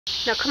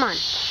No, come on.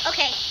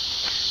 Okay,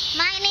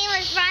 my name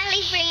is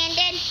Riley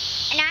Brandon,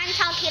 and I'm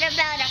talking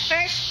about a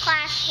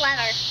first-class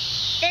lever.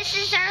 This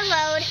is our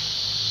load.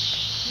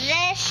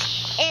 This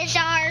is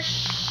our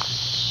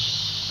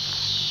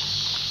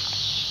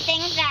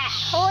thing that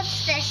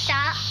holds this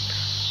up.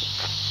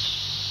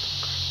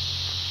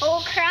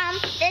 Fulcrum.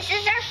 This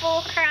is our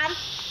fulcrum.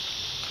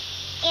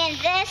 And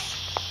this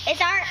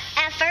is our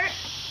effort.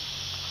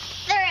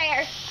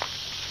 There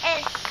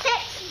is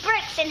 6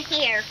 bricks in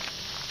here.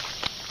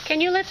 Can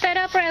you lift that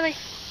up, Riley?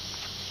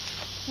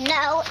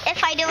 No,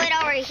 if I do it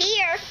over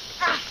here.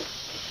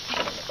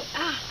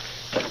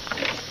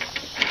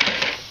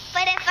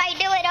 But if I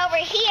do it over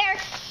here,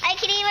 I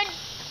can even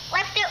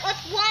lift it with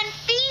 1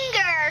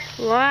 finger.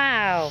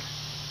 Wow.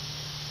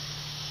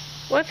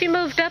 What if you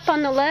moved up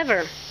on the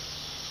lever?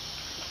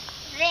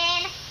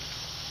 Then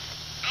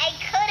I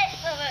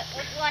couldn't move it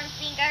with 1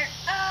 finger.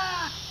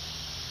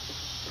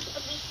 It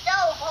would be so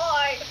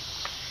hard.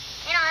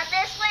 And on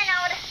this one,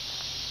 I would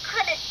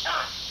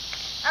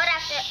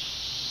have to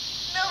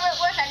move it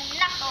with a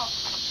knuckle.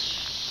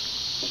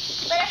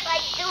 But if I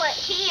do it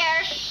here,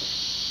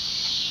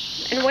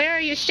 And where are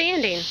you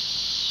standing?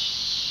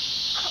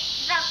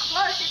 the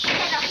closest to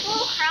the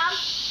fulcrum,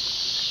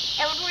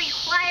 it would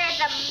require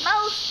the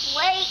most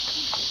weight,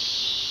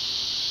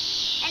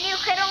 and you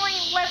could only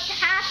lift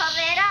half of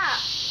it up.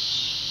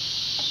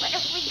 But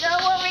if we go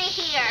over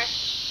here,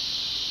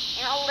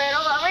 and a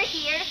little over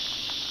here,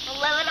 a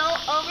little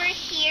over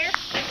here,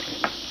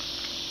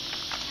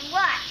 and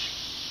watch,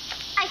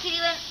 I could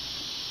even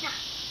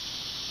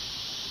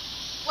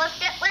lift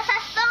it with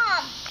a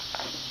thumb.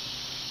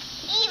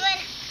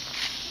 Even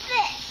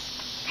this,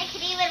 I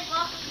could even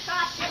walk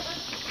across it with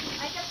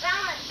like a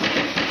balance.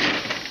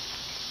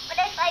 But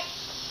if I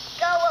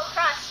go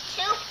across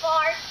too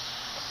far,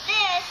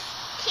 this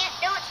can't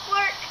do its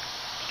work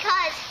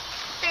because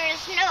there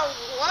is no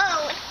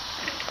load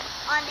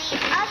on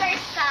the other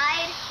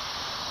side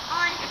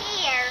on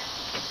here.